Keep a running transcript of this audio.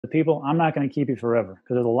people, I'm not going to keep you forever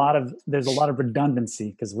because there's a lot of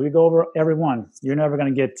redundancy because we go over every one. You're never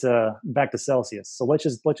going to get back to Celsius. So let's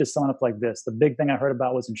just sum it up like this. The big thing I heard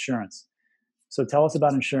about was insurance. So tell us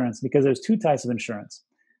about insurance, because there's two types of insurance.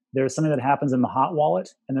 There's something that happens in the hot wallet,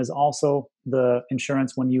 and there's also the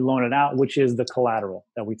insurance when you loan it out, which is the collateral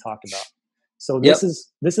that we talked about. So this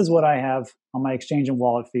is what I have on my exchange and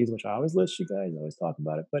wallet fees, which I always list you guys. I always talk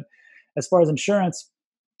about it. But as far as insurance,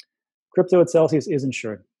 crypto at Celsius is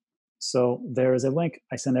insured. So there is a link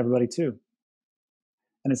I send everybody to.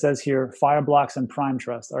 And it says here, Fireblocks and Prime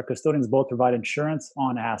Trust, our custodians both provide insurance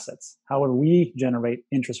on assets. However, we generate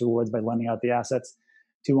interest rewards by lending out the assets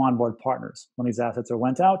to onboard partners. When these assets are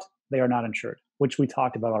lent out, they are not insured, which we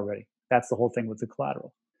talked about already. That's the whole thing with the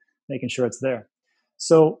collateral, making sure it's there.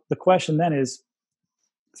 So the question then is,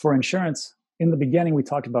 for insurance, in the beginning, we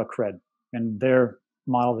talked about CRED and their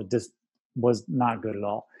model that just was not good at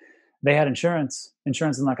all. They had insurance.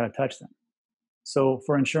 Insurance is not going to touch them. So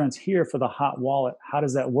for insurance here, for the hot wallet, how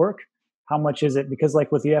does that work? How much is it? Because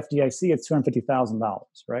like with the FDIC, it's $250,000,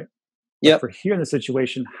 right? Yeah. For here in the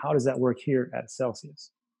situation, how does that work here at Celsius?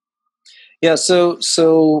 Yeah. So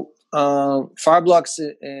Fireblocks,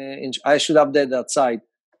 I should update that site.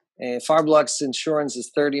 Fireblocks insurance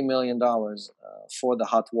is $30 million for the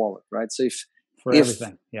hot wallet, right? So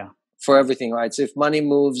everything, yeah. For everything, right? So if money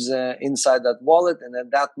moves inside that wallet, and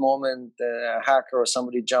at that moment a hacker or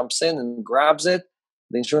somebody jumps in and grabs it,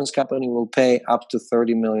 the insurance company will pay up to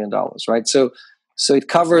 $30 million, right? So it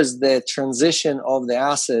covers the transition of the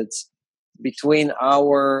assets between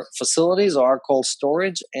our facilities, or our cold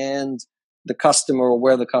storage, and the customer, or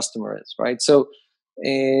where the customer is, right? So,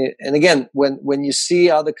 and again, when you see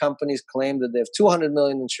other companies claim that they have 200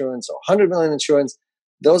 million insurance or 100 million insurance,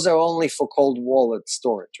 those are only for cold wallet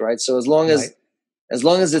storage, right? So as long as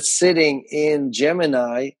it's sitting in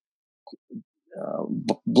Gemini,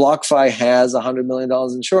 BlockFi has $100 million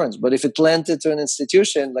insurance. But if it lent it to an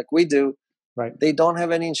institution like we do, right, they don't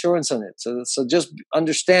have any insurance on it. So just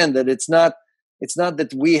understand that it's not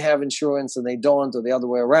that we have insurance and they don't, or the other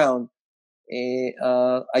way around.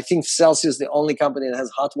 I think Celsius is the only company that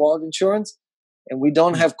has hot wallet insurance. And we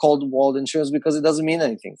don't have cold wallet insurance because it doesn't mean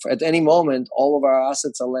anything. At any moment, all of our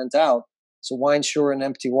assets are lent out. So why insure an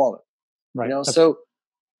empty wallet? Right. You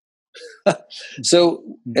know,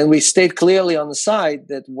 and we state clearly on the side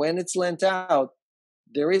that when it's lent out,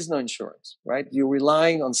 there is no insurance, right? You're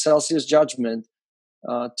relying on Celsius judgment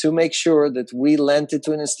to make sure that we lent it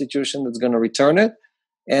to an institution that's going to return it.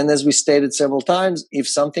 And as we stated several times, if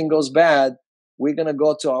something goes bad, we're going to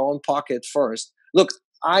go to our own pocket first. Look,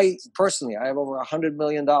 I have over $100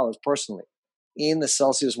 million personally in the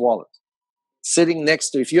Celsius wallet, sitting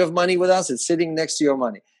next to, if you have money with us, it's sitting next to your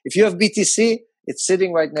money. If you have BTC, it's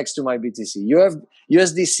sitting right next to my BTC. You have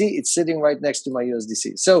USDC, it's sitting right next to my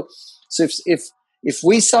USDC. So if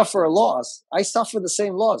we suffer a loss, I suffer the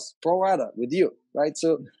same loss, pro rata, with you, right?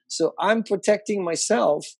 So I'm protecting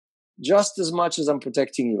myself just as much as I'm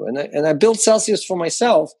protecting you. And I built Celsius for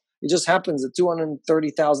myself. It just happens that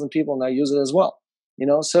 230,000 people now use it as well. You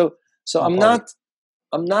know, so I'm not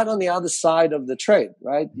on the other side of the trade,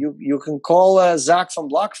 right? You can call Zach from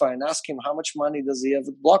BlockFi and ask him how much money does he have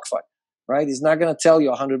at BlockFi, right? He's not going to tell you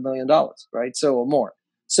 $100 million, right? So, or more.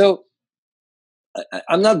 So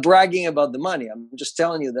I'm not bragging about the money. I'm just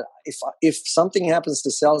telling you that if something happens to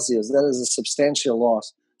Celsius, that is a substantial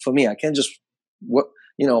loss for me. I can't just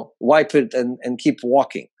wipe it and keep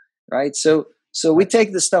walking, right? So we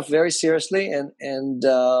take this stuff very seriously,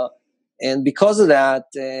 and because of that,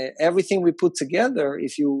 everything we put together,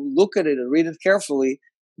 if you look at it and read it carefully,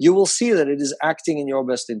 you will see that it is acting in your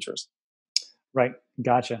best interest. Right.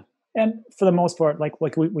 Gotcha. And for the most part, like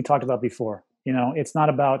we talked about before, it's not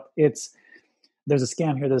about, there's a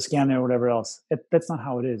scam here, there's a scam there, whatever else. That's not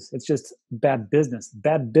how it is. It's just bad business.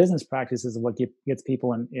 Bad business practices is what gets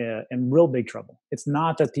people in real big trouble. It's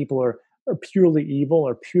not that people are purely evil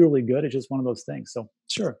or purely good. It's just one of those things. So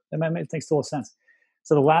sure, that makes total sense.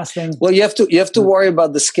 So the last thing, well, you have to worry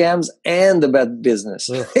about the scams and the bad business.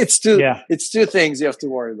 It's two things you have to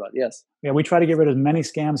worry about. Yes. Yeah, we try to get rid of as many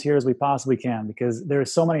scams here as we possibly can because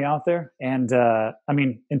there's so many out there. And I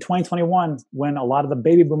mean, in 2021, when a lot of the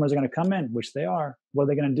baby boomers are going to come in, which they are, what are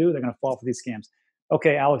they going to do? They're going to fall for these scams.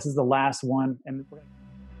 Okay, Alex, this is the last one, and we're going to